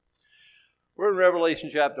We're in Revelation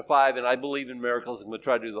chapter 5, and I believe in miracles. I'm going to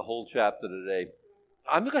try to do the whole chapter today.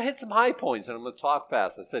 I'm going to hit some high points, and I'm going to talk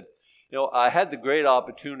fast. I said, I had the great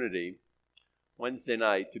opportunity Wednesday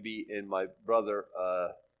night to be in my brother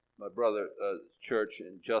church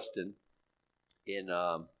in Justin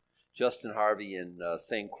Harvey in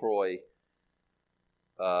St. Croix.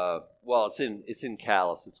 It's in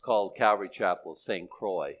Calais. It's called Calvary Chapel of St.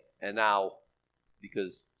 Croix. And now,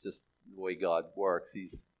 because just the way God works,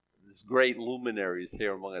 this great luminary is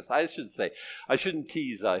here among us. I shouldn't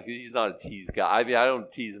tease. He's not a tease guy. I mean, I don't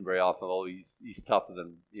tease him very often. Oh, he's tougher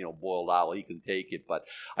than boiled owl. He can take it. But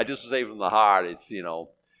I just say from the heart, it's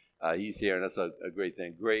he's here, and that's a great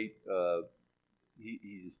thing. Great.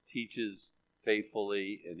 He teaches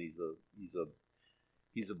faithfully, and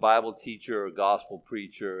he's a Bible teacher, a gospel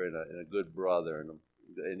preacher, and a good brother,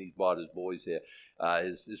 and he's brought his boys here.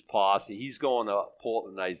 His posse. He's going to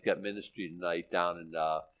Portland tonight. He's got ministry tonight down in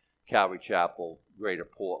Calvary Chapel, Greater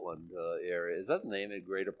Portland area. Is that the name of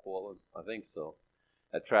Greater Portland? I think so.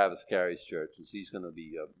 At Travis Carey's church, and so he's going to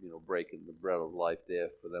be breaking the bread of life there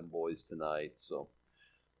for them boys tonight. So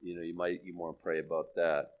you want to pray about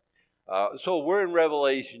that. So we're in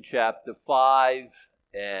Revelation chapter 5,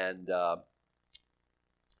 and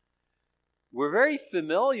we're very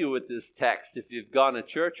familiar with this text if you've gone to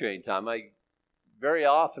church any time. Very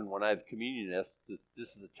often when I have communion, this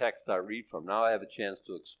is the text I read from. Now I have a chance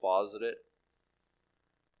to exposit it,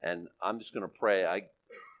 and I'm just going to pray.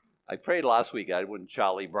 I prayed last week. I went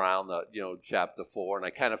Charlie Brown, chapter 4, and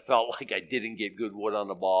I kind of felt like I didn't get good wood on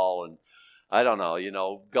the ball, and I don't know,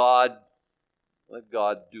 let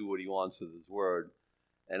God do what he wants with his word.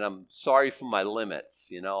 And I'm sorry for my limits.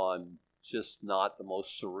 I'm just not the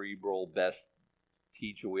most cerebral, best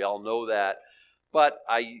teacher. We all know that. But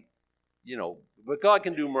but God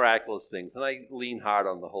can do miraculous things. And I lean hard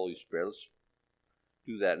on the Holy Spirit. Let's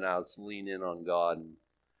do that now. Let's lean in on God and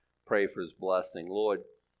pray for his blessing. Lord,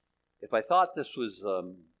 if I thought this was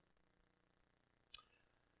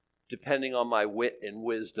depending on my wit and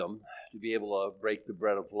wisdom to be able to break the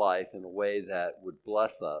bread of life in a way that would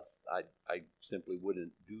bless us, I simply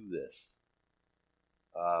wouldn't do this.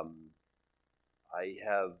 I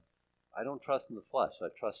don't trust in the flesh. I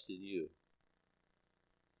trust in you.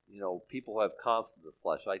 People have confidence in the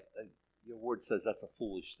flesh. Your word says that's a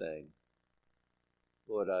foolish thing.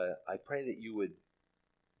 Lord, I pray that you would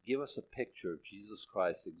give us a picture of Jesus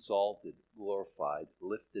Christ exalted, glorified,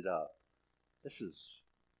 lifted up. This is,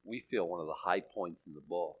 we feel, one of the high points in the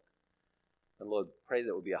book. And Lord, pray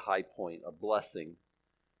that would be a high point, a blessing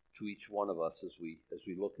to each one of us as we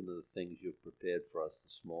look into the things you've prepared for us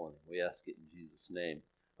this morning. We ask it in Jesus' name.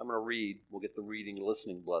 I'm going to read. We'll get the reading,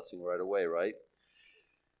 listening blessing right away, right?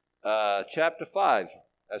 Chapter 5.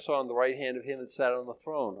 I saw on the right hand of him that sat on the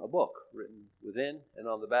throne a book written within and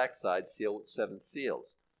on the backside, sealed with 7 seals.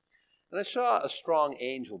 And I saw a strong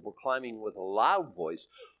angel proclaiming with a loud voice,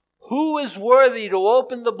 "Who is worthy to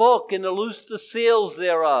open the book and to loose the seals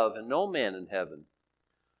thereof?" And no man in heaven,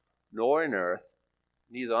 nor in earth,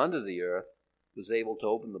 neither under the earth, was able to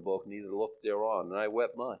open the book, neither look thereon. And I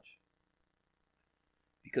wept much,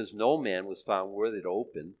 because no man was found worthy to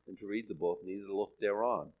open and to read the book, neither to look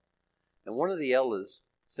thereon. And one of the elders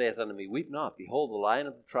saith unto me, "Weep not. Behold, the Lion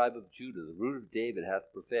of the tribe of Judah, the root of David,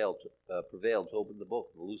 hath prevailed to open the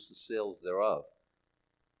book, and to loose the seals thereof."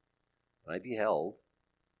 And I beheld,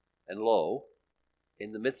 and lo,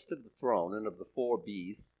 in the midst of the throne and of the 4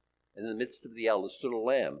 beasts, and in the midst of the elders, stood a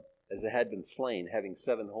lamb, as it had been slain, having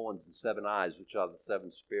 7 horns and 7 eyes, which are the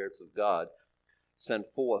 7 spirits of God,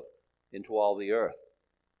 sent forth into all the earth.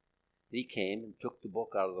 He came and took the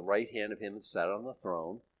book out of the right hand of him that sat on the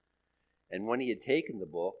throne. And when he had taken the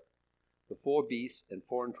book, the 4 beasts and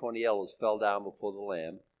 24 elders fell down before the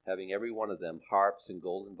Lamb, having every one of them harps and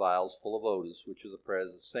golden vials full of odors, which are the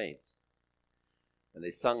prayers of saints. And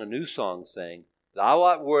they sung a new song, saying, "Thou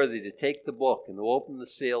art worthy to take the book and to open the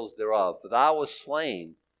seals thereof, for thou wast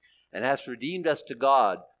slain, and hast redeemed us to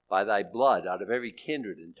God by thy blood out of every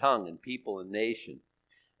kindred and tongue and people and nation,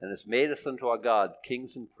 and hast made us unto our gods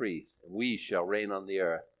kings and priests, and we shall reign on the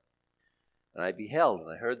earth." And I beheld, and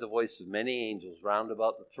I heard the voice of many angels round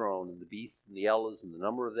about the throne, and the beasts and the elders, and the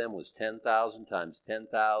number of them was 10,000 times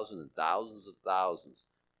 10,000, and thousands of thousands,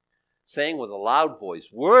 saying with a loud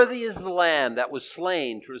voice, "Worthy is the Lamb that was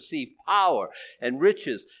slain to receive power and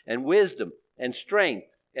riches and wisdom and strength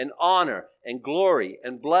and honor and glory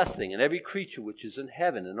and blessing, and every creature which is in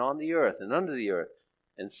heaven and on the earth and under the earth,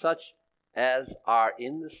 and such as are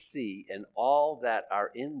in the sea, and all that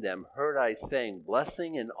are in them, heard I saying,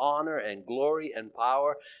 Blessing and honor and glory and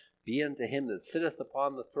power be unto him that sitteth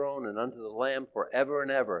upon the throne and unto the Lamb forever and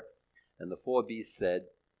ever. And the 4 beasts said,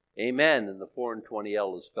 Amen. And the 24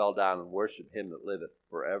 elders fell down and worshipped him that liveth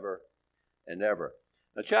forever and ever.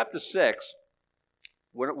 Now, chapter 6,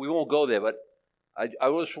 we won't go there, but I just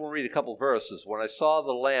want to read a couple verses. When I saw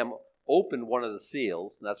the Lamb open one of the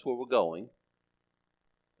seals, and that's where we're going,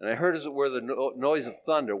 and I heard as it were the noise of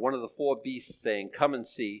thunder, one of the 4 beasts saying, Come and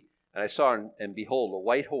see. And I saw, and behold, a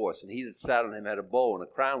white horse, and he that sat on him had a bow, and a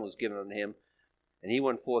crown was given unto him, and he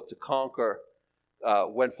went forth conquering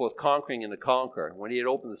and to conquer. And when he had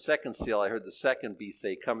opened the second seal, I heard the second beast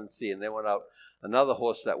say, Come and see. And there went out another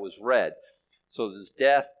horse that was red. So there's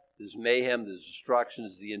death, there's mayhem, there's destruction,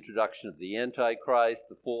 there's the introduction of the Antichrist,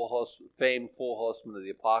 the famed 4 horsemen of the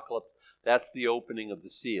apocalypse. That's the opening of the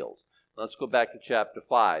seals. Let's go back to chapter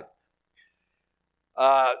 5.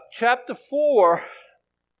 Chapter 4,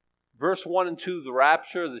 verse 1 and 2, the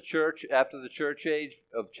rapture of the church after the church age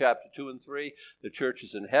of chapter 2 and 3. The church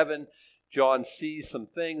is in heaven. John sees some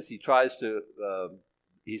things. He saw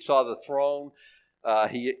the throne.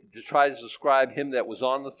 He tries to describe him that was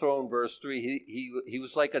on the throne, verse 3. He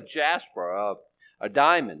was like a jasper, a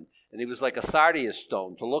diamond, and he was like a sardius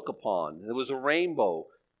stone to look upon. There was a rainbow,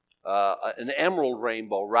 an emerald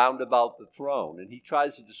rainbow round about the throne, and he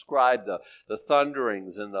tries to describe the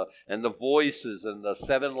thunderings and the voices and the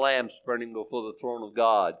 7 lamps burning before the throne of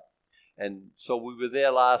God. And so we were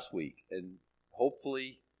there last week, and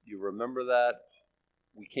hopefully you remember that.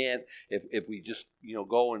 We can't, if we just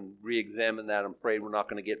go and re-examine that, I'm afraid we're not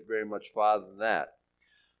going to get very much farther than that.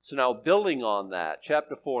 So now, building on that,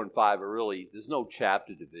 chapter 4 and 5 are really, there's no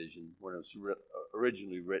chapter division when it was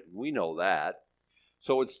originally written. We know that.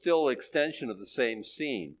 So it's still an extension of the same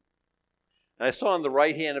scene. And I saw on the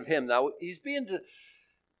right hand of him, now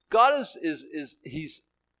God is he's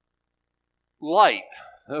light.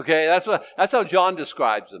 Okay, that's how John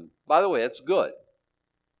describes him. By the way, that's good.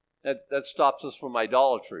 That stops us from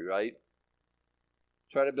idolatry, right?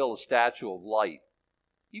 Try to build a statue of light.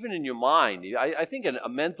 Even in your mind, I think a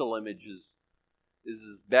mental image is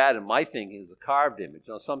as bad in my thinking as a carved image.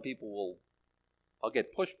 Now, some people I'll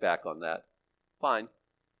get pushback on that. Fine.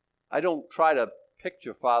 I don't try to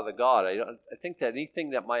picture Father God. I think that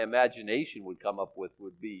anything that my imagination would come up with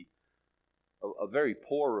would be a very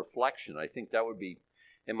poor reflection. I think that would be,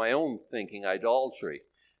 in my own thinking, idolatry.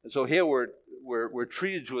 And so here we're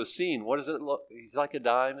treated to a scene. What does it look? He's like a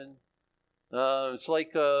diamond. It's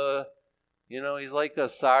like he's like a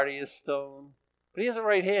sardius stone, but he has a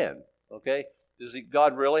right hand. Okay, does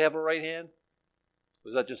God really have a right hand?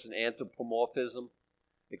 Was that just an anthropomorphism,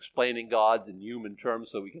 explaining God in human terms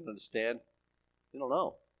so we can understand? We don't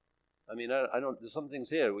know. I mean, I don't. There's some things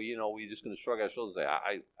here we're just going to shrug our shoulders and say,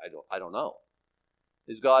 I don't know.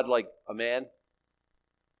 Is God like a man?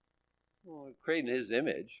 Well, we're created in his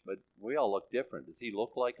image, but we all look different. Does he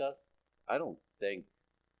look like us? I don't think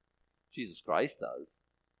Jesus Christ does.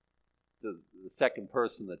 The second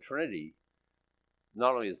person of the Trinity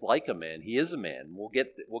not only is like a man, he is a man. We'll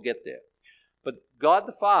get there. But God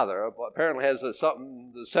the Father apparently has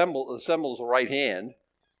something that assembles a right hand.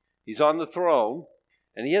 He's on the throne,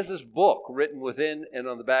 and he has this book written within and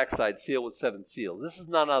on the backside, sealed with 7 seals. This is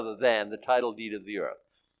none other than the title deed of the earth.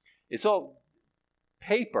 It's all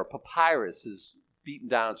paper, papyrus is beaten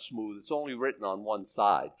down smooth. It's only written on one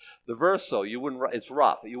side. The verso, it's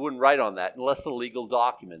rough. You wouldn't write on that unless the legal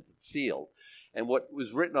document is sealed. And what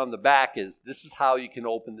was written on the back is, this is how you can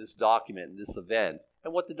open this document in this event,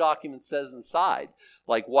 and what the document says inside.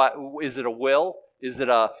 Like, what is it? A will?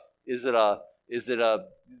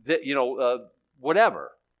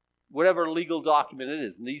 Whatever legal document it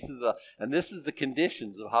is. And this is the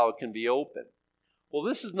conditions of how it can be opened. Well,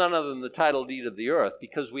 this is none other than the title deed of the earth,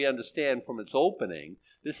 because we understand from its opening,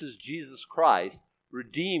 this is Jesus Christ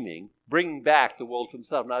redeeming, bringing back the world to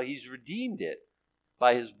himself. Now, he's redeemed it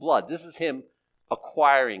by his blood. This is him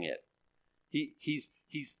acquiring it. He's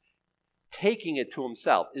taking it to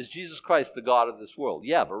himself. Is Jesus Christ the God of this world?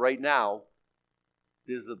 Yeah, but right now,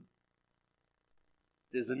 there's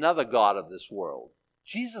another God of this world.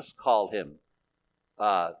 Jesus called him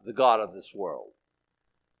the God of this world.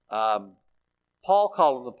 Paul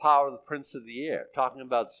called him the power of the prince of the air, talking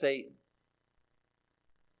about Satan.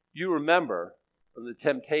 You remember from the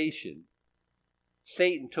temptation,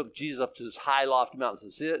 Satan took Jesus up to this high, lofty mountain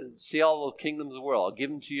and said, see all the kingdoms of the world, I'll give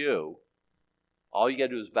them to you. All you got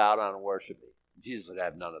to do is bow down and worship me. Jesus would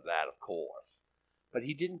have none of that, of course. But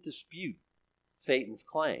he didn't dispute Satan's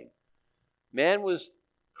claim. Man was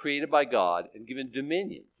created by God and given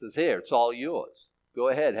dominion. He says, here, it's all yours. Go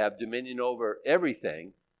ahead, have dominion over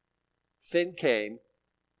everything. Sin came,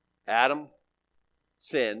 Adam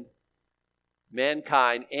sinned,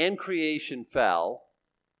 mankind and creation fell,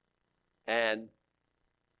 and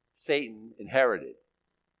Satan inherited.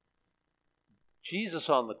 Jesus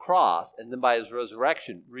on the cross, and then by his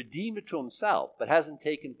resurrection, redeemed it to himself, but hasn't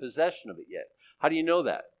taken possession of it yet. How do you know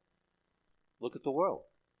that? Look at the world.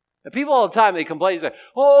 And people all the time, they complain, say,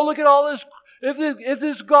 oh, look at all this. If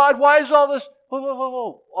this God, why is all this?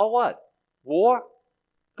 Whoa. All what? War?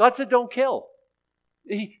 God said don't kill.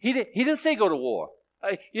 He didn't say go to war.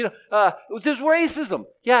 There's racism.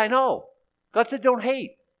 Yeah, I know. God said don't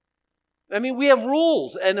hate. I mean, we have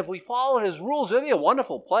rules, and if we follow his rules, it'll be a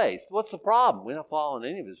wonderful place. What's the problem? We're not following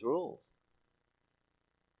any of his rules.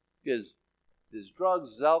 Because there's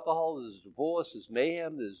drugs, there's alcohol, there's divorce, there's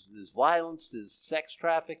mayhem, there's violence, there's sex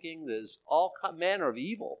trafficking, there's all manner of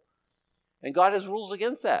evil. And God has rules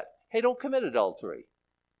against that. Hey, don't commit adultery.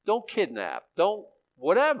 Don't kidnap. Don't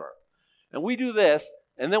whatever. And we do this,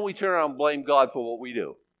 and then we turn around and blame God for what we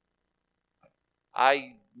do.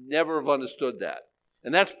 I never have understood that.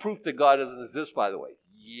 And that's proof that God doesn't exist, by the way.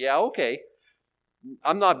 Yeah, okay.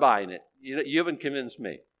 I'm not buying it. You haven't convinced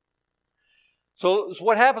me. So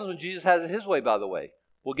what happens when Jesus has it his way, by the way?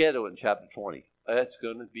 We'll get to it in chapter 20. It's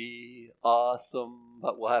going to be awesome,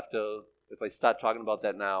 but we'll have to, if I start talking about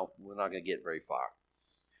that now, we're not going to get very far.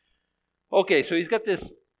 Okay, so he's got this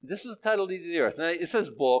is the title, Deed of the Earth. Now, it says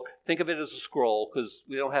book. Think of it as a scroll, because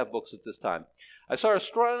we don't have books at this time. I saw a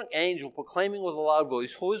strong angel proclaiming with a loud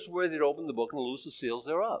voice, who is worthy to open the book and loose the seals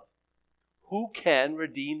thereof? Who can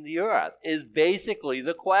redeem the earth is basically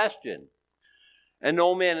the question. And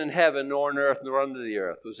no man in heaven, nor on earth, nor under the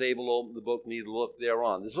earth was able to open the book, neither look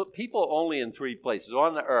thereon. There's people only in three places. They're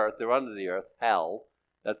on the earth, they're under the earth, hell.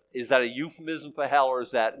 Is that a euphemism for hell, or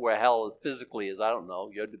is that where hell physically is? I don't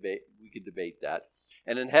know. We could debate that.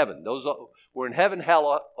 And in heaven. We're in heaven,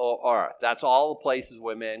 hell, or earth. That's all the places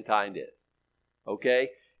where mankind is. Okay?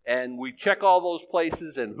 And we check all those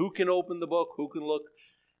places, and who can open the book, who can look.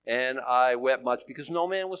 And I wept much because no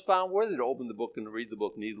man was found worthy to open the book and to read the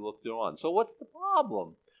book, neither look thereon. So what's the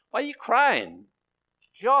problem? Why are you crying?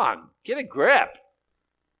 John, get a grip.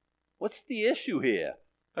 What's the issue here?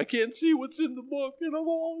 I can't see what's in the book, and I'm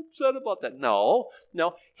all upset about that. No,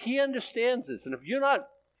 he understands this. And if you're not,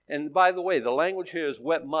 and by the way, the language here is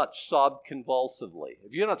wept much, sobbed convulsively.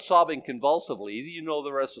 If you're not sobbing convulsively, either you know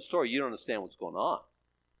the rest of the story, you don't understand what's going on.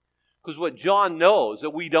 Because what John knows that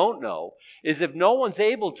we don't know is if no one's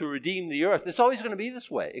able to redeem the earth, it's always going to be this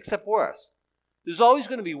way, except worse. There's always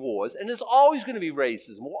going to be wars, and there's always going to be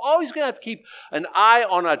racism. We're always going to have to keep an eye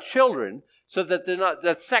on our children so that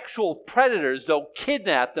that sexual predators don't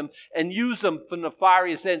kidnap them and use them for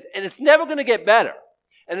nefarious ends. And it's never going to get better.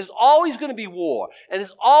 And there's always going to be war, and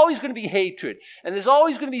there's always going to be hatred, and there's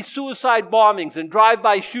always going to be suicide bombings and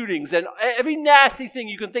drive-by shootings, and every nasty thing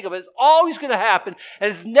you can think of. It's always going to happen,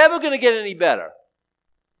 and it's never going to get any better.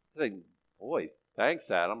 I think, boy, thanks,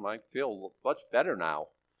 Adam. I feel much better now.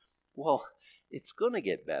 Well, it's going to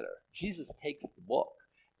get better. Jesus takes the book,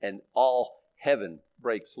 and all heaven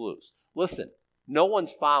breaks loose. Listen, no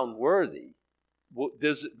one's found worthy.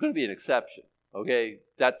 There's going to be an exception, okay?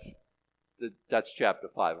 That's chapter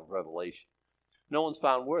 5 of Revelation. No one's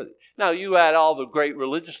found worthy. Now, you had all the great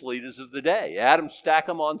religious leaders of the day. Adam stack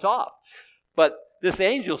them on top. But this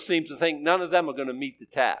angel seems to think none of them are going to meet the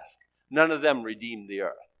task. None of them redeemed the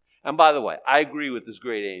earth. And by the way, I agree with this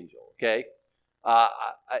great angel, okay?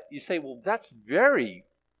 You say, well, that's very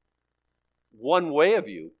one way of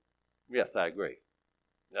you. Yes, I agree.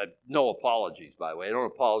 No apologies, by the way. I don't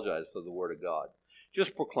apologize for the word of God.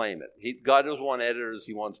 Just proclaim it. God doesn't want editors,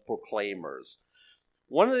 he wants proclaimers.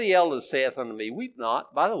 One of the elders saith unto me, weep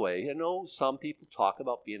not. By the way, I know some people talk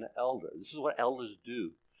about being an elder. This is what elders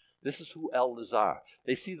do. This is who elders are.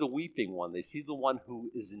 They see the weeping one. They see the one who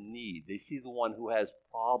is in need. They see the one who has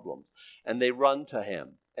problems. And they run to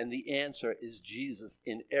him. And the answer is Jesus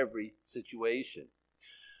in every situation.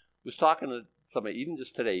 I was talking to somebody, even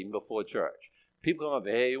just today, even before church. People come up,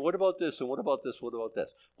 hey, what about this, and what about this, what about this?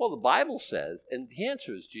 Well, the Bible says, and the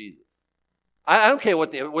answer is Jesus. I don't care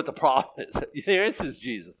what the problem is. The answer is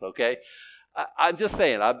Jesus, okay? I'm just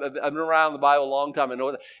saying, I've been around the Bible a long time. I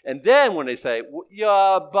know that. And then when they say,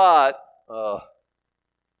 yeah, but,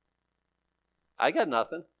 I got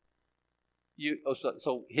nothing.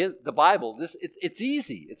 So the Bible, it's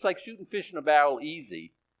easy. It's like shooting fish in a barrel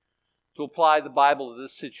easy to apply the Bible to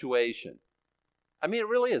this situation. I mean, it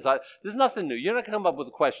really is. There's nothing new. You're not going to come up with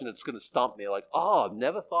a question that's going to stump me like, oh, I've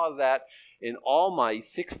never thought of that in all my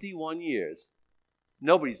 61 years.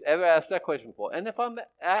 Nobody's ever asked that question before. And if I'm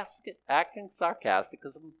acting sarcastic,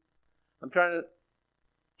 because I'm trying to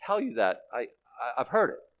tell you that, I've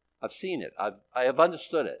heard it. I've seen it. I have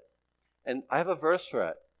understood it. And I have a verse for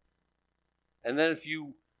it. And then if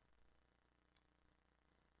you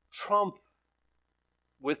trump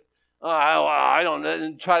with I don't know,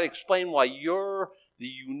 and try to explain why you're the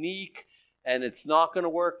unique and it's not going to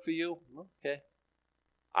work for you. Okay.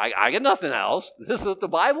 I got nothing else. This is what the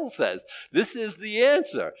Bible says. This is the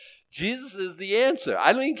answer. Jesus is the answer.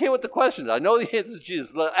 I don't even care what the question is. I know the answer is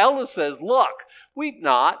Jesus. The elder says, look, weep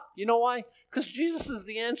not. You know why? Because Jesus is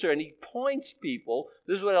the answer, and he points people.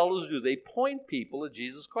 This is what elders do. They point people to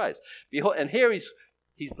Jesus Christ. Behold, and here he's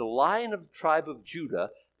the Lion of the tribe of Judah,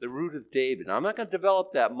 the root of David. Now, I'm not going to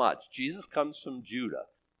develop that much. Jesus comes from Judah.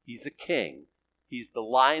 He's a king. He's the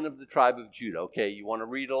Lion of the tribe of Judah. Okay, you want to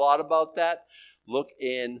read a lot about that? Look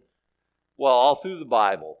all through the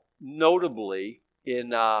Bible, notably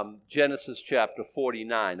in Genesis chapter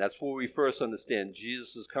 49. That's where we first understand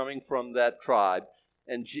Jesus is coming from that tribe.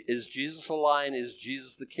 And is Jesus a lion? Is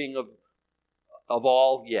Jesus the king of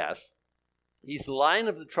all? Yes. He's the Lion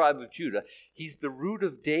of the tribe of Judah. He's the root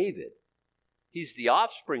of David. He's the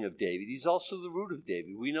offspring of David. He's also the root of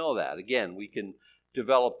David. We know that. Again, we can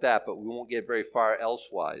develop that, but we won't get very far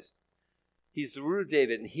elsewise. He's the root of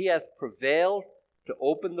David, and he hath prevailed to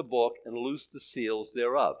open the book and loose the seals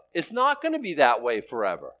thereof. It's not going to be that way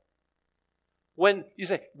forever. When you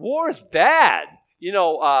say, war is bad,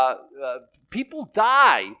 people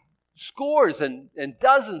die, scores and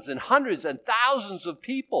dozens and hundreds and thousands of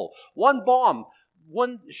people. One bomb,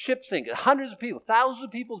 one ship sink, hundreds of people, thousands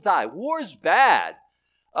of people die. War is bad.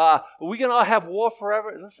 Are we going to have war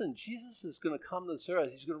forever? Listen, Jesus is going to come to this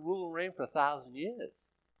earth. He's going to rule and reign for 1,000 years.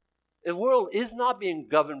 The world is not being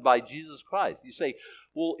governed by Jesus Christ. You say,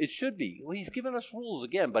 well, it should be. Well, he's given us rules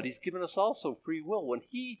again, but he's given us also free will. When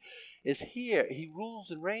he is here, he rules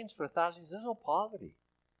and reigns for 1,000 years. There's no poverty.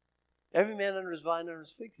 Every man under his vine, under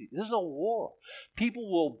his fig tree. There's no war. People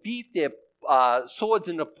will beat their swords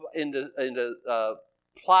into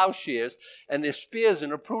plowshares and their spears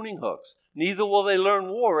into pruning hooks. Neither will they learn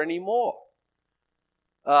war anymore.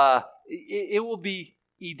 It will be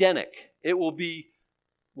Edenic. It will be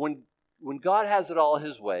when God has it all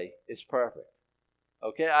his way, it's perfect.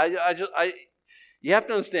 Okay? You have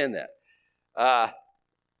to understand that.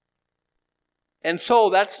 And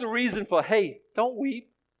so that's the reason for, hey, don't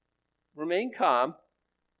weep. Remain calm.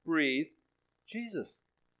 Breathe. Jesus.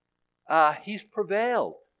 He's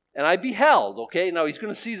prevailed. And I beheld, okay? Now he's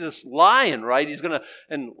going to see this lion, right?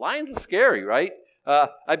 And lions are scary, right?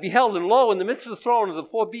 I beheld, and lo, in the midst of the throne of the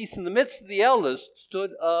four beasts, in the midst of the elders,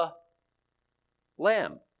 stood a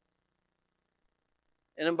lamb.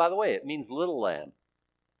 And then, by the way, it means little lamb.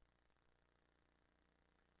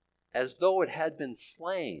 As though it had been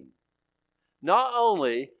slain. Not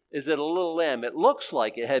only is it a little lamb, it looks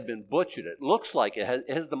like it had been butchered. It looks like it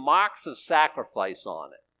has the marks of sacrifice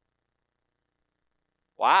on it.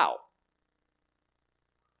 Wow.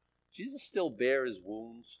 Jesus still bare his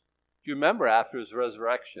wounds. Do you remember after his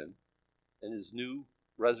resurrection and his new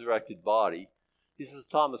resurrected body, he says to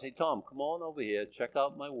Thomas, hey, Tom, come on over here. Check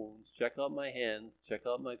out my wounds. Check out my hands. Check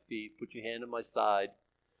out my feet. Put your hand on my side.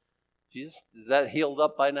 Jesus, is that healed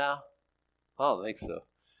up by now? I don't think so.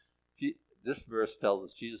 This verse tells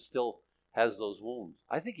us Jesus still has those wounds.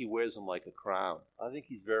 I think he wears them like a crown. I think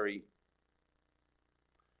he's very,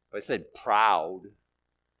 if I said proud,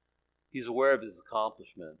 he's aware of his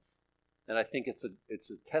accomplishments. And I think it's a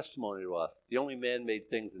testimony to us. The only man-made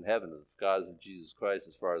things in heaven are the scars of Jesus Christ,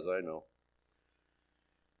 as far as I know.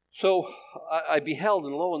 So I beheld,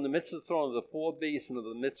 and lo, in the midst of the throne of the four beasts and of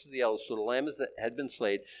the midst of the elders, so the lamb that had been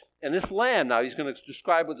slain. And this lamb, now he's going to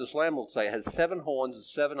describe what this lamb looks like. It has 7 horns and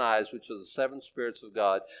 7 eyes, which are the 7 spirits of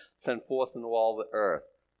God sent forth into all the earth.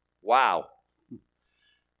 Wow.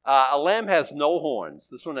 A lamb has no horns.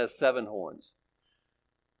 This one has 7 horns.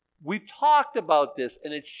 We've talked about this,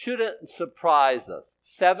 and it shouldn't surprise us.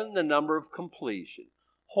 7, the number of completion.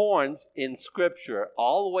 Horns in Scripture,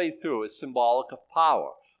 all the way through, is symbolic of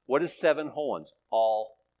power. What is 7 horns?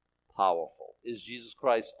 All powerful. Is Jesus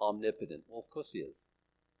Christ omnipotent? Well, of course he is.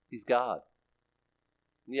 He's God.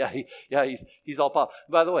 Yeah, he's all powerful.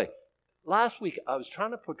 By the way, last week I was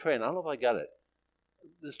trying to portray, and I don't know if I got it.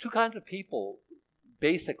 There's 2 kinds of people,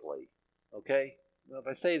 basically. Okay? Now, if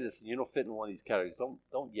I say this and you don't fit in one of these categories,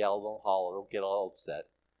 don't yell, don't holler, don't get all upset.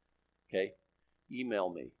 Okay? Email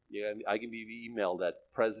me. Yeah, I can be emailed at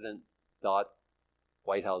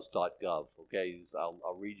president.whitehouse.gov. Okay?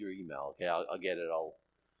 I'll read your email. Okay? I'll get it.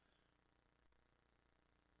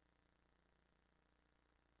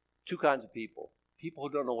 2 kinds of people. People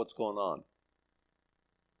who don't know what's going on.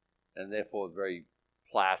 And therefore very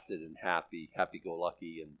placid and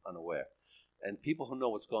happy-go-lucky and unaware. And people who know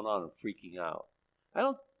what's going on and freaking out. I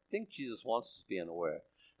don't think Jesus wants us to be unaware.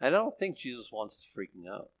 And I don't think Jesus wants us freaking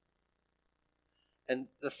out. And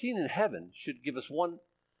the scene in heaven should give us one,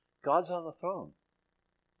 God's on the throne.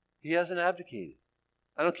 He hasn't abdicated.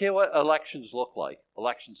 I don't care what elections look like,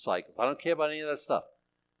 election cycles. I don't care about any of that stuff.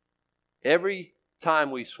 Every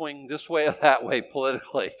time we swing this way or that way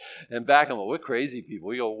politically and back on, we're crazy people.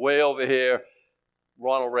 We go way over here,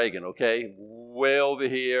 Ronald Reagan, okay? Way over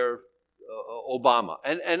here, Obama.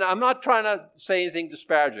 And I'm not trying to say anything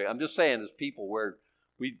disparaging. I'm just saying as people,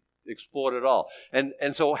 we explored it all.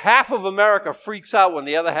 And so half of America freaks out when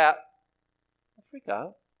the other half, don't freak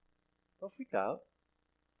out. Don't freak out.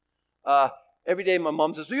 Every day my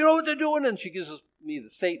mom says, you know what they're doing? And she gives me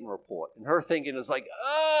the Satan report. And her thinking is like,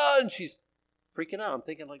 and she's freaking out. I'm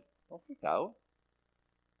thinking like, don't freak out.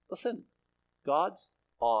 Listen, God's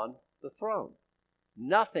on the throne.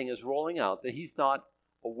 Nothing is rolling out that he's not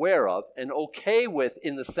aware of and okay with,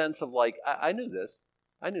 in the sense of like, I knew this.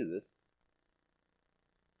 I knew this.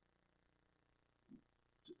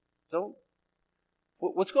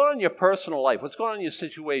 What's going on in your personal life? What's going on in your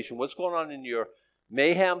situation? What's going on in your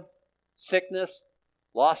mayhem, sickness,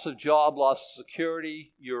 loss of job, loss of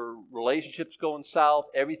security, your relationships going south,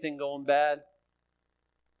 everything going bad?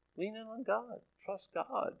 Lean in on God. Trust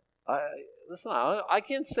God. I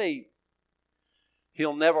can't say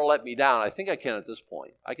he'll never let me down. I think I can at this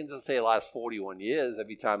point. I can just say the last 41 years,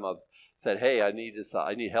 every time I've said, hey, I need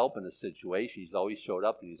help in this situation, he's always showed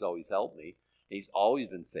up and he's always helped me. He's always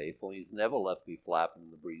been faithful. He's never left me flapping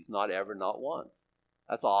in the breeze. Not ever, not once.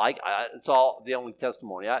 That's all. It's all the only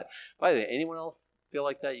testimony. By the way, anyone else feel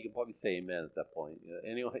like that? You can probably say amen at that point.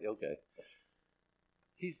 Anyone? Okay.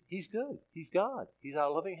 He's good. He's God. He's our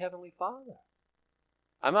loving Heavenly Father.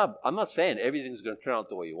 I'm not saying everything's going to turn out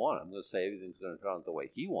the way you want. I'm going to say everything's going to turn out the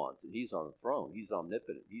way he wants. And he's on the throne. He's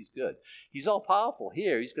omnipotent. He's good. He's all powerful.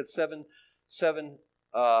 Here, he's got seven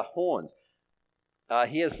horns.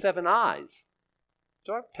 He has 7 eyes.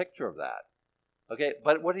 Draw a picture of that. Okay,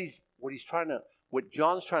 but what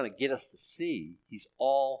John's trying to get us to see, he's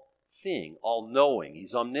all seeing, all knowing.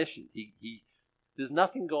 He's omniscient. There's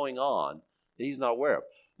nothing going on that he's not aware of.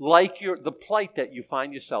 Like the plight that you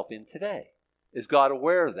find yourself in today. Is God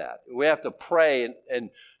aware of that? We have to pray and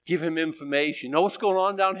give him information. You know what's going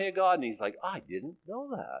on down here, God? And he's like, I didn't know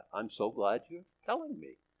that. I'm so glad you're telling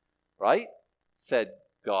me. Right? Said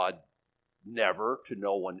God never to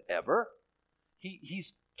no one ever.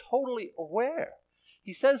 He's totally aware.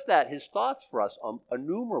 He says that his thoughts for us are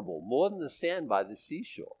innumerable, more than the sand by the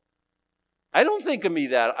seashore. I don't think of me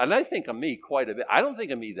that, and I think of me quite a bit. I don't think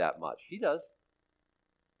of me that much. He does.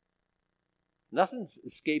 Nothing's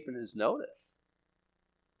escaping his notice.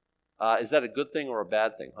 Is that a good thing or a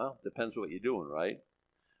bad thing? Well, depends what you're doing, right?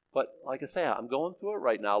 But like I say, I'm going through it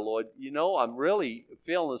right now, Lord. You know, I'm really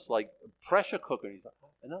feeling this like pressure cooker. He's like,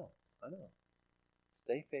 I know.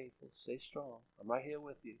 Stay faithful, stay strong. I'm right here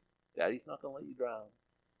with you. Daddy's not going to let you drown.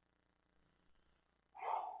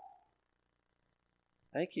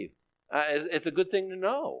 Thank you. It's a good thing to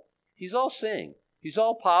know. He's all seeing. He's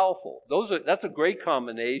all powerful. That's a great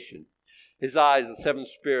combination. His eyes, the 7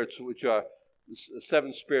 spirits, which are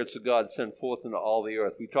 7 spirits of God sent forth into all the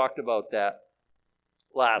earth. We talked about that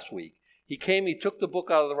last week. He came, he took the book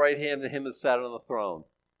out of the right hand of him that sat on the throne.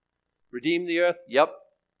 Redeemed the earth? Yep.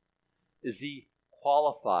 Is he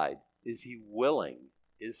qualified? Is he willing?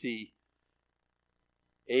 Is he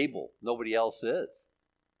able? Nobody else is.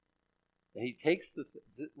 And he takes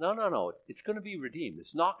no. It's going to be redeemed.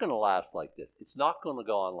 It's not going to last like this. It's not going to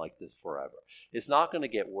go on like this forever. It's not going to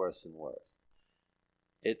get worse and worse.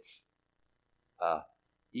 It's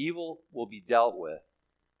evil will be dealt with.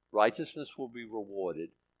 Righteousness will be rewarded.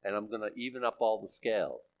 And I'm going to even up all the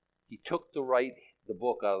scales. He took the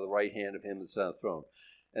book out of the right hand of him that sat on the throne.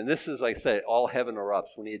 And this is, like I say, all heaven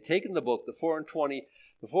erupts. When he had taken the book, the 4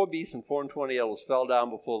 beasts and 24 elders fell down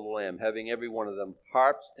before the Lamb, having every one of them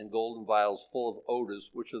harps and golden vials full of odors,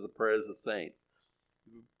 which are the prayers of saints.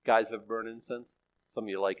 You guys have burned incense? Some of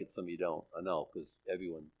you like it, some of you don't. I know, because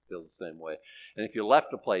everyone feels the same way. And if you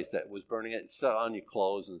left a place that was burning it, it's on your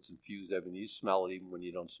clothes and it's infused everything. You smell it even when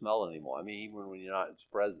you don't smell it anymore. I mean, even when you're not in its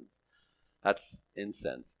presence. That's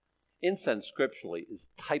incense. Incense scripturally is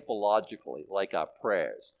typologically like our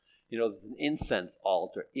prayers. You know, there's an incense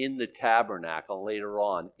altar in the tabernacle and later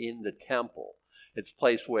on in the temple. It's a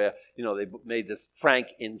place where, you know, they made this frank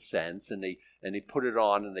incense and they put it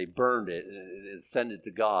on and they burned it and sent it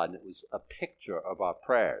to God. And it was a picture of our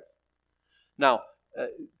prayers. Now,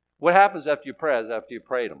 what happens after your prayers, after you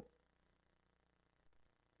prayed them?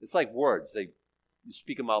 It's like words. You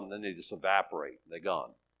speak them out and then they just evaporate. They're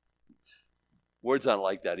gone. Words aren't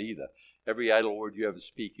like that either. Every idle word you ever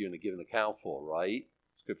speak, you're going to give an account for, right?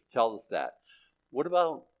 Scripture tells us that. What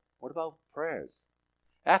about prayers?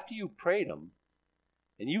 After you prayed them,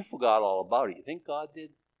 and you forgot all about it, you think God did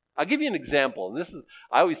I'll give you an example, and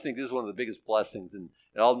I always think this is one of the biggest blessings in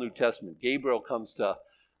all the New Testament. Gabriel comes to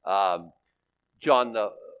John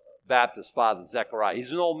the Baptist's father, Zechariah.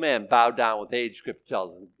 He's an old man, bowed down with age, Scripture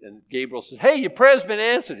tells him. And Gabriel says, "Hey, your prayer's been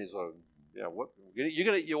answered." He's like, "What?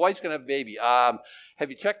 Your wife's gonna have a baby. Have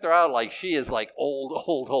you checked her out? Like, she is like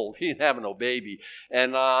old. She ain't having no baby,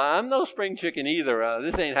 and I'm no spring chicken either.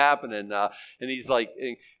 This ain't happening." And he's like,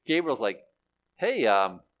 Gabriel's like, "Hey,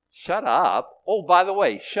 shut up. Oh, by the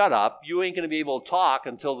way, shut up. You ain't gonna be able to talk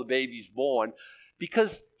until the baby's born,"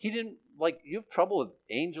 because he didn't like. You have trouble with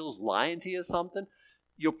angels lying to you or something?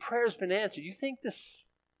 Your prayer's been answered. You think this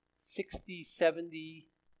 60, 70,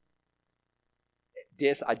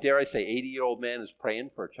 dare I say 80-year-old man is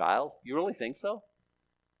praying for a child? You really think so?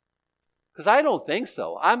 Because I don't think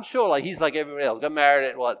so. I'm sure like he's like everybody else. Got married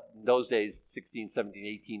at, in those days, 16, 17,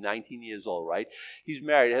 18, 19 years old, right? He's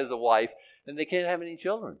married, has a wife, and they can't have any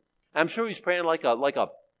children. I'm sure he's praying like God,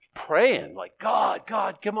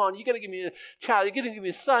 come on, you got to give me a child, you got to give me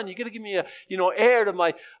a son, you got to give me a, heir to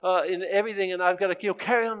my, in everything, and I've got to,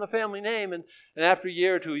 carry on the family name. And after a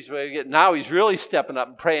year or two, he's really stepping up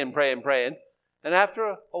and praying. And after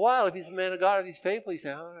a while, if he's a man of God, if he's faithful, he's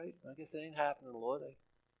saying, "All right, I guess it ain't happening, Lord.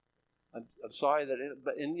 I'm sorry that it,"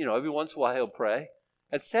 but every once in a while he'll pray.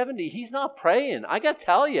 At 70, he's not praying. I got to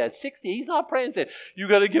tell you, at 60, he's not praying saying, "You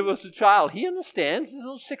got to give us a child." He understands. There's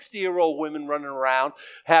those 60-year-old women running around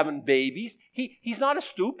having babies. He's not a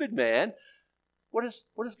stupid man. What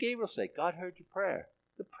does Gabriel say? God heard your prayer.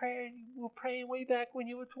 The prayer you were praying way back when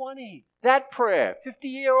you were 20. That prayer,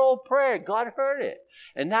 50-year-old prayer, God heard it.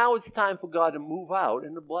 And now it's time for God to move out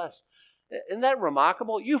and to bless. Isn't that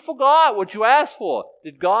remarkable? You forgot what you asked for.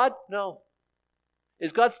 Did God? No.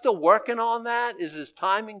 Is God still working on that? Is his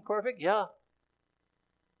timing perfect? Yeah.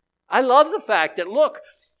 I love the fact that, look,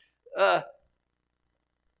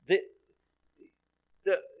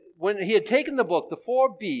 when he had taken the book, the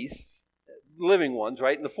 4 beasts, living ones,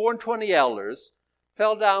 right, and the 24 elders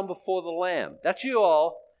fell down before the Lamb. That's you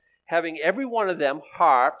all, having every one of them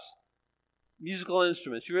harps, musical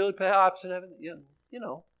instruments. You really play harps in heaven? Yeah,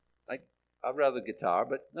 I'd rather guitar,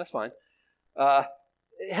 but that's fine.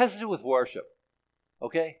 It has to do with worship.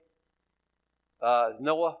 Okay?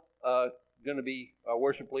 Noah going to be our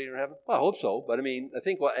worship leader in heaven? Well, I hope so, but I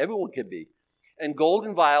think everyone could be. And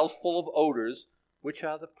golden vials full of odors, which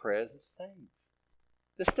are the prayers of saints.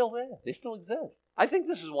 They're still there. They still exist. I think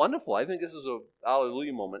this is wonderful. I think this is a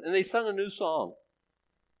hallelujah moment. And they sung a new song.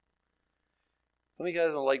 Some of you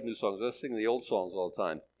guys don't like new songs. I sing the old songs all the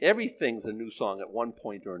time. Everything's a new song at one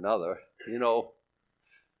point or another.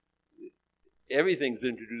 Everything's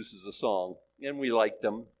introduces a song. And we like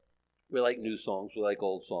them. We like new songs. We like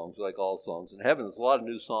old songs. We like all songs. In heaven, there's a lot of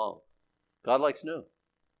new songs. God likes new.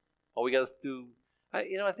 All we got to do, I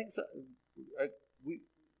think so,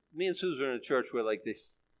 me and Susan are in a church where like this,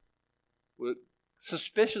 we're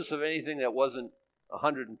suspicious of anything that wasn't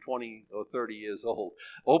 120 or 30 years old.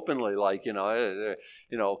 Openly, like,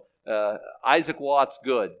 Isaac Watts,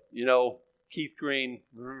 good. Keith Green,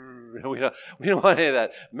 we don't want any of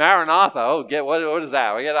that. Maranatha, what is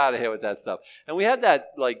that? We get out of here with that stuff. And we had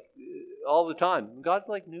that like all the time. God's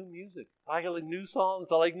like new music. I like new songs.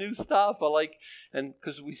 I like new stuff. And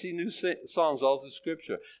because we see new songs all through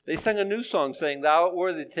Scripture. They sang a new song saying, "Thou art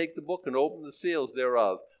worthy to take the book and open the seals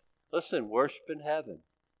thereof." Listen, worship in heaven.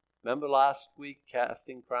 Remember last week,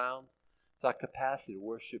 casting crowns? It's our capacity to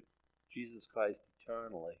worship Jesus Christ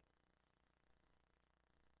eternally.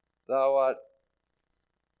 Thou art,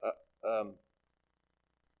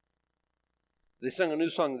 they sang a new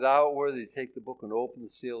song, "Thou art worthy to take the book and open the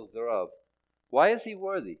seals thereof." Why is he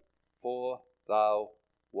worthy? For thou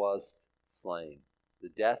wast slain. The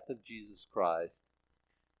death of Jesus Christ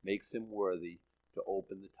makes him worthy to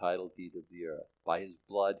open the title deed of the earth. By his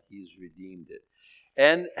blood he has redeemed it.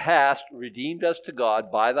 And hast redeemed us to God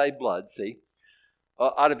by thy blood, see,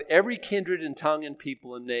 out of every kindred and tongue and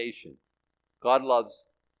people and nation. God loves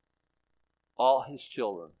all his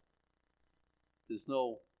children.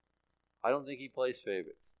 I don't think he plays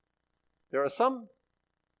favorites. There are some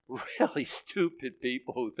really stupid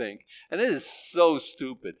people who think, and it is so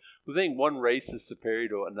stupid, who think one race is superior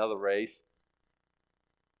to another race.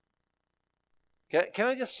 Can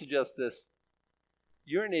I just suggest this?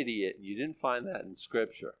 You're an idiot and you didn't find that in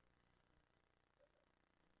Scripture.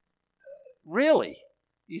 Really?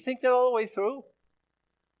 You think that all the way through?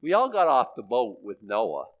 We all got off the boat with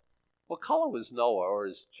Noah. What color was Noah or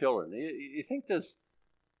his children? You think it's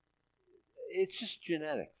just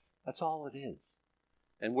genetics. That's all it is.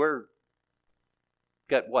 And we're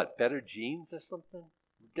got what, better genes or something?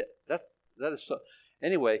 That is so.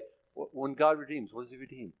 Anyway, when God redeems, what does he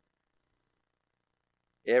redeem?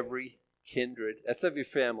 every kindred, that's every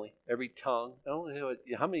family, every tongue. I don't know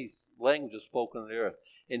how many languages spoken on the earth.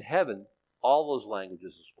 In heaven, all those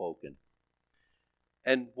languages are spoken.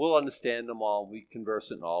 And we'll understand them all. We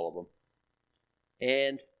converse in all of them.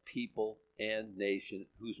 And people and nation.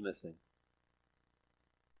 Who's missing?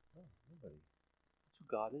 Oh, nobody. That's who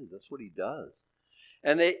God is. That's what he does.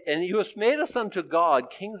 And you have made us unto God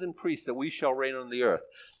kings and priests, that we shall reign on the earth.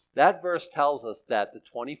 That verse tells us that the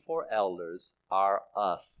 24 elders are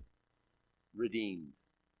us, redeemed.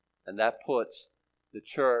 And that puts the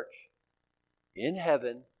church in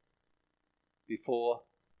heaven before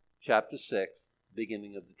chapter 6,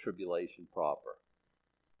 beginning of the tribulation proper.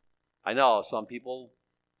 I know some people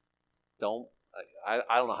don't, I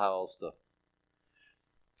don't know how else to.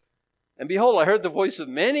 And behold, I heard the voice of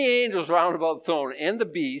many angels round about the throne, and the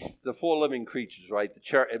beast, the 4 living creatures, right?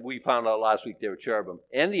 We found out last week they were cherubim,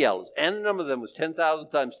 and the elders, and the number of them was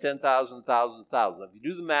 10,000 times 10,000, 1,000, 1,000. If you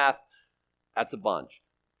do the math, that's a bunch.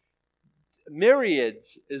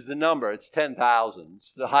 Myriads is the number. It's 10,000.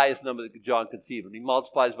 It's the highest number that John conceived. And he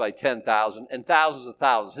multiplies by 10,000 and thousands of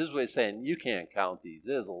thousands. His way of saying, you can't count these.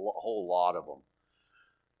 There's a whole lot of them.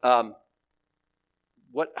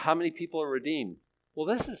 How many people are redeemed? Well,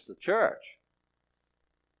 this is the church.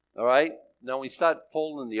 All right? Now, when you start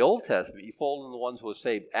folding in the Old Testament, you fold in the ones who were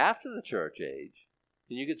saved after the church age.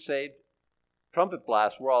 Can you get saved? Trumpet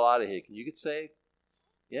blast, we're all out of here. Can you get saved?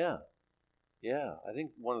 Yeah. Yeah. I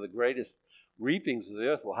think one of the greatest reapings of the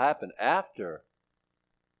earth will happen after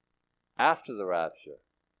the rapture.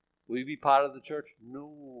 Will you be part of the church?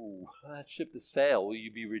 No. That ship has sailed. Will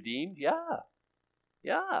you be redeemed? Yeah.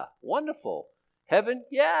 Yeah. Wonderful. Heaven?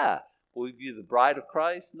 Yeah. Will you be the bride of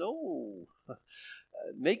Christ? No.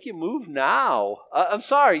 Make your move now. I'm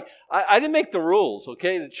sorry. I didn't make the rules,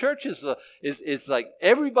 okay? The church is like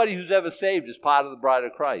everybody who's ever saved is part of the bride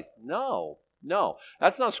of Christ. No.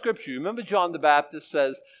 That's not Scripture. Remember John the Baptist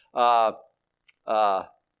says, they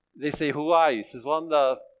say, who are you? He says,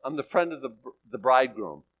 well, I'm the friend of the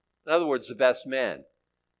bridegroom. In other words, the best man.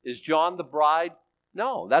 Is John the bride?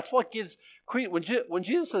 No, that's what gives credence. When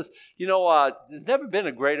Jesus says, there's never been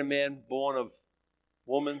a greater man born of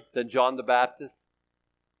woman than John the Baptist.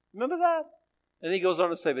 Remember that? And he goes on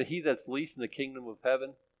to say, but he that's least in the kingdom of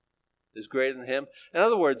heaven is greater than him. In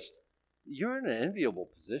other words, you're in an enviable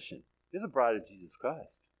position. You're the bride of Jesus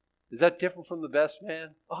Christ. Is that different from the best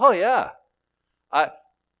man? Oh, yeah.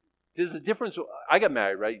 There's a difference. I got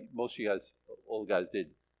married, right? Most of you guys, old guys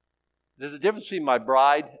did. There's a difference between my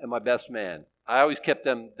bride and my best man. I always kept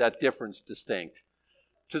that difference distinct,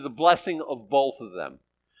 to the blessing of both of them.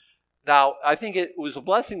 Now, I think it was a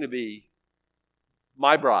blessing to be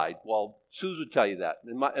my bride. Well, Suze would tell you that.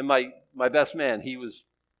 And my best man, he was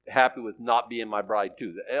happy with not being my bride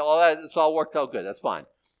too. It's all worked out good. That's fine.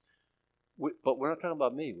 But we're not talking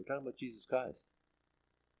about me. We're talking about Jesus Christ.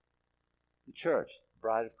 The church, the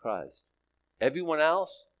bride of Christ. Everyone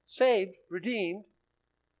else, saved, redeemed.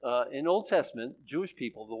 In Old Testament, Jewish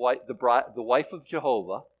people, the wife of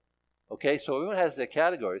Jehovah. Okay, so everyone has their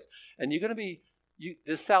categories. And you're going to be,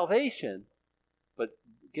 there's salvation, but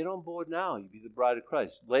get on board now. You be the bride of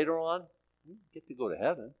Christ. Later on, you get to go to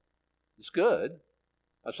heaven. It's good.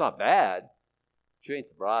 That's not bad. But you ain't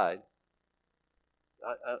the bride.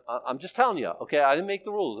 I'm just telling you, okay? I didn't make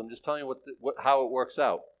the rules. I'm just telling you how it works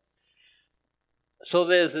out. So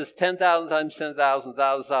there's this 10,000 times 10,000,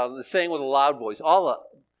 1,000. They're saying with a loud voice. All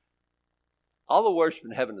the worship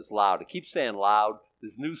in heaven is loud. It keeps saying loud.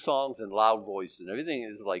 There's new songs and loud voices. And everything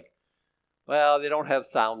is like, well, they don't have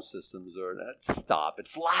sound systems or stop.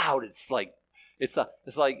 It's loud. It's like,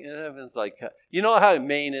 heaven's like, you know how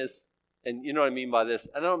Maine is? And you know what I mean by this?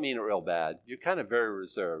 I don't mean it real bad. You're kind of very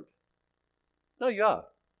reserved. No, you are.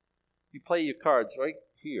 You play your cards right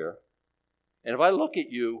here. And if I look at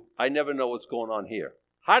you, I never know what's going on here.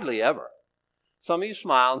 Hardly ever. Some of you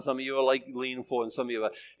smile, and some of you are like leaning forward, and some of you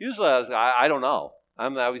are, usually I don't know.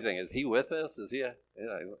 I'm always thinking, is he with us? Is he?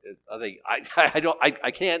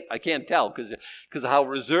 I can't tell because of how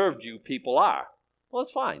reserved you people are. Well,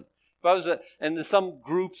 it's fine. And there's some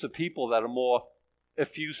groups of people that are more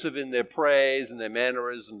effusive in their praise and their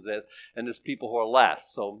mannerisms, and there's people who are less.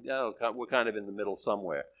 So we're kind of in the middle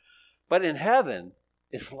somewhere. But in heaven,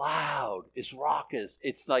 it's loud. It's raucous.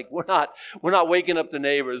 It's like we're not waking up the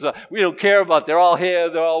neighbors. We don't care about. They're all here.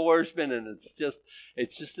 They're all worshiping, and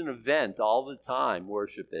it's just an event all the time.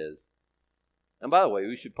 Worship is. And by the way,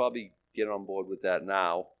 we should probably get on board with that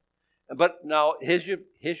now. But now here's your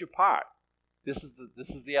part. This is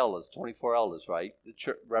the elders, 24 elders, right? The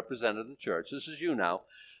church, representative of the church. This is you now,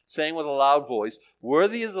 saying with a loud voice,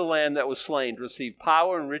 "Worthy is the Lamb that was slain to receive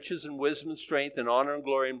power and riches and wisdom and strength and honor and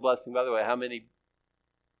glory and blessing." By the way, how many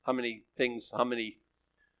how many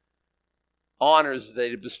honors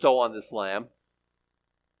they bestow on this lamb.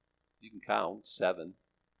 You can count 7.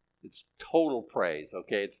 It's total praise,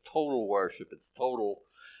 okay? It's total worship. It's total.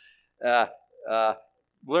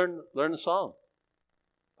 Learn the song,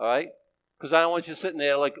 all right? Because I don't want you sitting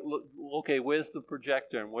there like, okay, where's the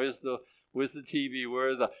projector and where's the TV?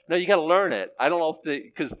 No, you got to learn it. I don't know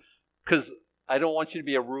if because I don't want you to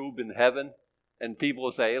be a rube in heaven, and people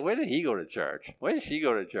will say, where did he go to church? Where did she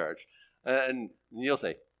go to church? And you'll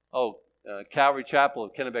say, Calvary Chapel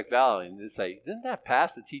of Kennebec Valley, and they say, didn't that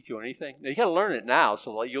pastor teach you anything? No, you got to learn it now,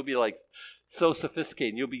 so you'll be like so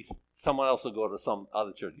sophisticated, and someone else will go to some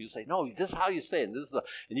other church. You say, no, this is how you say it,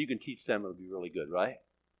 and you can teach them. It'll be really good, right?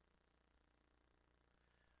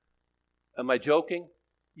 Am I joking?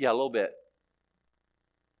 Yeah, a little bit.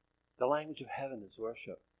 The language of heaven is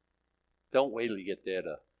worship. Don't wait till you get there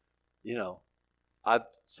I've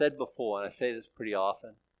said before, and I say this pretty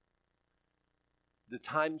often, the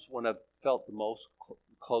times when I've felt the most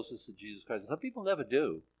closest to Jesus Christ, some people never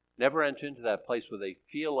do, never enter into that place where they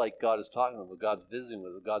feel like God is talking to them, where God's visiting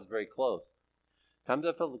with them, God's very close. Times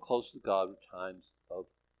I felt the closest to God were times of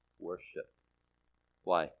worship.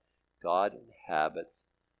 Why? God inhabits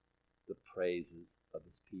the praises of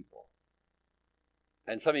his people.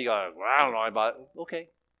 And some of you go, well, I don't know about it. Okay.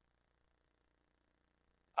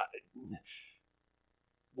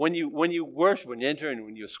 When you worship, when you enter in,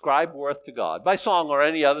 when you ascribe worth to God, by song or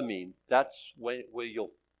any other means, that's where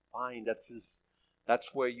you'll find, that's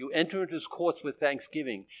where you enter into his courts with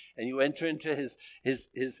thanksgiving, and you enter into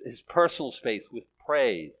his personal space with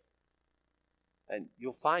praise. And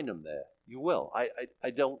you'll find him there. You will. I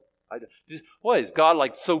don't. What, is God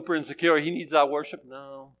like super insecure? He needs our worship?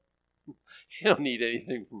 No. He don't need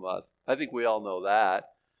anything from us. I think we all know that.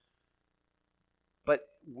 But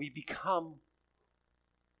we become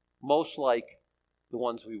most like the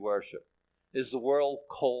ones we worship. Is the world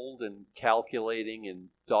cold and calculating and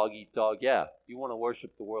dog eat dog? Yeah. If you want to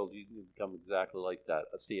worship the world, you can become exactly like that.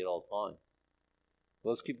 I see it all the time.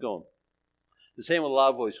 Let's keep going. The same with a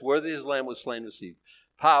loud voice. Worthy is the Lamb was slain to receive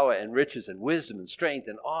power and riches and wisdom and strength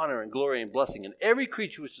and honor and glory and blessing, and every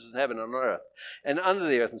creature which is in heaven and on earth and under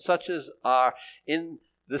the earth, and such as are in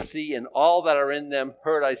the sea and all that are in them,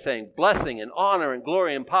 heard I saying, blessing and honor and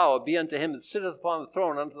glory and power be unto him that sitteth upon the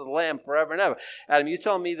throne, unto the Lamb forever and ever. Adam, you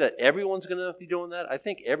telling me that everyone's going to be doing that? I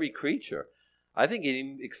think every creature. I think it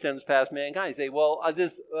even extends past mankind. You say, well,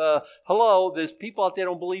 there's people out there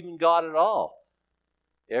who don't believe in God at all.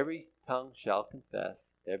 Every tongue shall confess,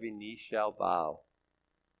 every knee shall bow.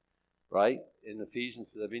 Right? In Ephesians,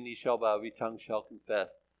 it says, every knee shall bow, every tongue shall confess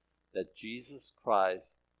that Jesus Christ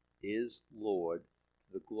is Lord,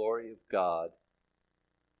 to the glory of God.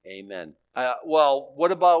 Amen. Well,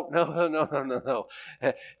 what about, no.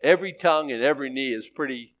 Every tongue and every knee is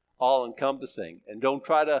pretty all-encompassing. And don't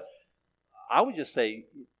try to, I would just say,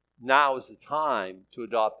 now is the time to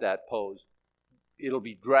adopt that pose. It'll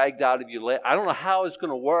be dragged out of you later. I don't know how it's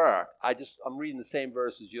going to work. I'm reading the same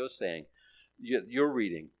verses you're saying. You're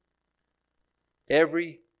reading.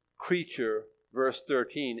 Every creature, verse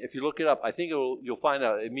 13, if you look it up, I think you'll find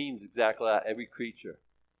out it means exactly that, every creature.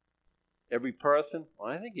 Every person, well,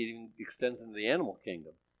 I think it even extends into the animal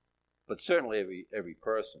kingdom, but certainly every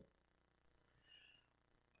person.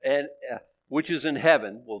 And which is in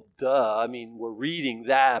heaven, well, duh, I mean, we're reading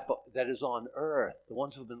that, but that is on earth, the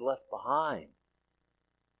ones who have been left behind.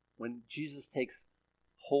 When Jesus takes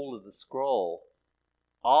hold of the scroll,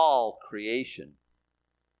 all creation,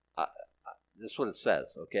 this is what it says,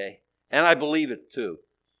 okay? And I believe it too.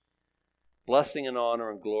 Blessing and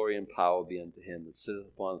honor and glory and power be unto him that sitteth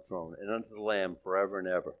upon the throne, and unto the Lamb forever and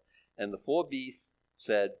ever. And the 4 beasts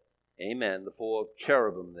said, Amen. The 4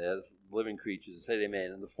 cherubim there, living creatures, said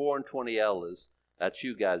Amen. And the 24 elders, that's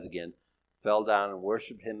you guys again, fell down and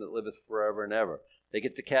worshipped him that liveth forever and ever. They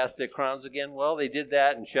get to cast their crowns again? Well, they did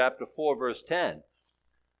that in chapter 4, verse 10.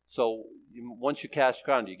 So once you cast your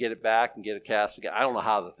crown, you get it back and get it cast again. I don't know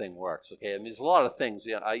how the thing works, okay? I mean, there's a lot of things.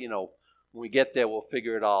 When we get there, we'll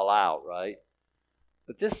figure it all out, right?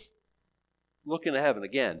 But this, look into heaven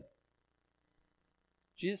again.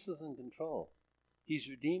 Jesus is in control. He's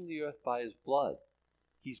redeemed the earth by his blood.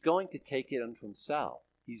 He's going to take it unto himself.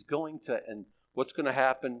 He's going to, and what's going to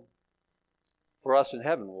happen for us in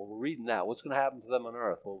heaven? Well, we're reading that. What's going to happen to them on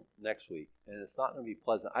earth? Well, next week. And it's not going to be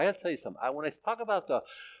pleasant. I got to tell you something. When I talk about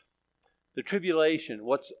the tribulation,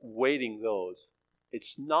 what's waiting those,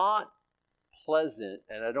 it's not pleasant,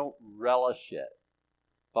 and I don't relish it.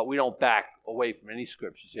 But we don't back away from any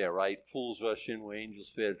scriptures here, right? Fools rush in where angels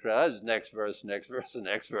fear to tread. That's next verse.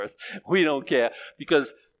 We don't care.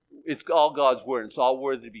 Because it's all God's word. It's all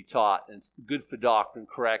worthy to be taught. And it's good for doctrine,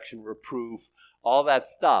 correction, reproof, all that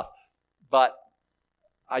stuff. But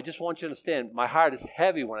I just want you to understand, my heart is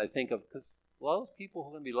heavy when I think of, because a lot of those people who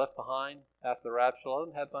are going to be left behind after the rapture, a lot of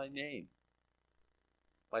them have my name.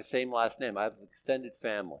 My same last name. I have an extended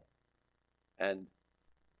family. And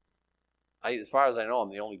as far as I know, I'm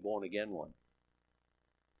the only born again one.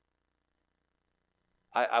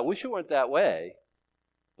 I wish it weren't that way,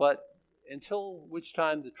 but until which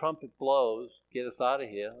time the trumpet blows, get us out of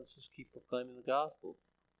here, let's just keep proclaiming the gospel.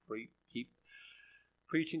 Keep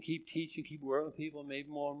preaching, keep teaching, keep working with people, maybe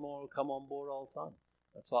more and more will come on board all the time.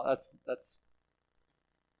 That's all. That's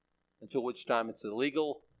until which time it's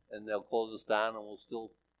illegal and they'll close us down and we'll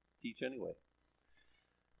still teach anyway.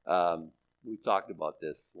 We talked about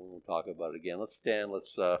this. We'll talk about it again. Let's stand.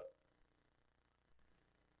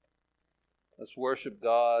 Let's worship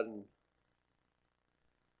God. And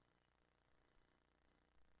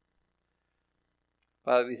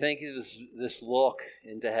Father, we thank you for this look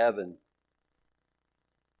into heaven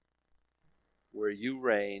where you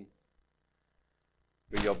reign,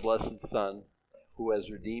 where your blessed Son, who has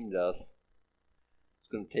redeemed us, is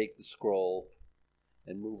going to take the scroll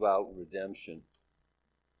and move out in redemption.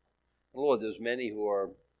 Lord, there's many who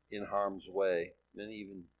are in harm's way, many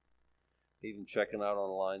even checking out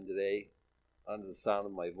online today under the sound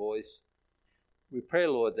of my voice. We pray,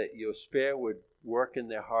 Lord, that your Spirit would work in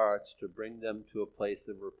their hearts to bring them to a place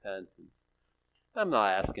of repentance. I'm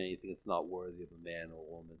not asking anything that's not worthy of a man or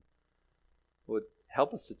a woman. Lord,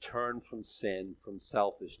 help us to turn from sin, from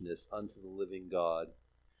selfishness, unto the living God.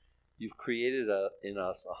 You've created in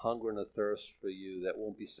us a hunger and a thirst for you that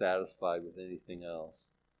won't be satisfied with anything else.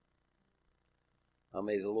 Now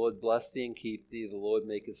may the Lord bless thee and keep thee. The Lord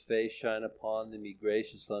make his face shine upon thee and be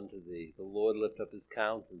gracious unto thee. The Lord lift up his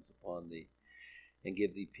countenance upon thee and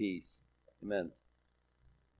give thee peace. Amen.